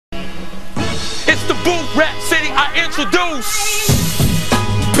Introduce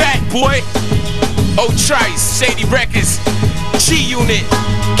Back, boy. Obie Trice, Shady Records, G-Unit,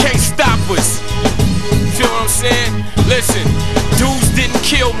 can't stop us. Feel what I'm saying? Listen, dudes didn't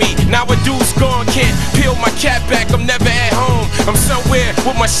kill me. Now a dude's gone, can't peel my cap back. I'm never at home. I'm somewhere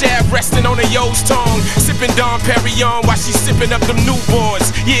with my shaft resting on a yo's tongue, sipping Dom Perignon while she's sipping up them newborns.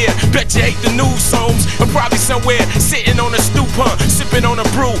 Yeah, bet you hate the news, Holmes. I'm probably somewhere sitting on a stoop, sipping on a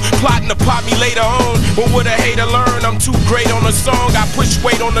brew, plotting to pop me later on. What would a hater learn? I'm too great on a song. I push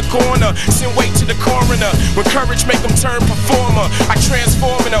weight on the corner, send weight to the coroner. When courage make them turn performer, I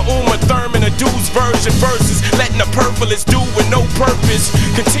transform in a Uma Thurman, a dude's version verses, letting the purpleist do with no purpose.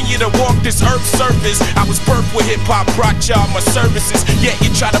 Continue to walk this earth's surface. I was birthed with hip-hop, rock y'all my services. Yet you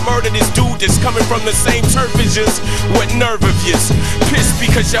try to murder this dude that's coming from the same turf as yours. What nerve of yours? Pissed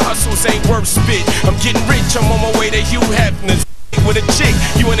because your hustles ain't worth spit. I'm getting rich, I'm on my way to Hugh Hefner's with a chick.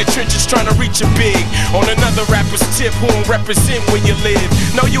 You in the trenches trying to reach a big. On another rapper's tip, who don't represent where you live.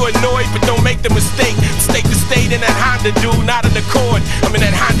 Know you annoyed, but don't make the mistake. Mistake to stay in that Honda, dude, not in the Accord. I'm in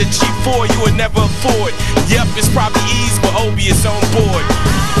that Honda G4 you would never afford. Yep, it's probably ease, but Obie is on board.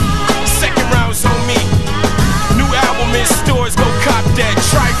 Second round's on me. New album in stores, go cop that.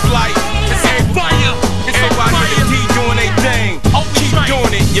 Trife Life. It's on fire. It's on Everybody fire. in the D doing they thing. Keep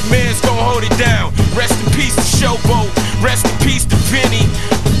doing it, your man's gonna hold it down. Rest in peace to Showboat. Rest in peace to Vinny.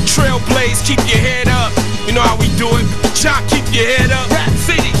 Trailblaze, keep your head up. You know how we do it. Chop, keep your head up.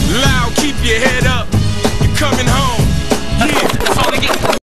 Rapcity. Loud, keep your head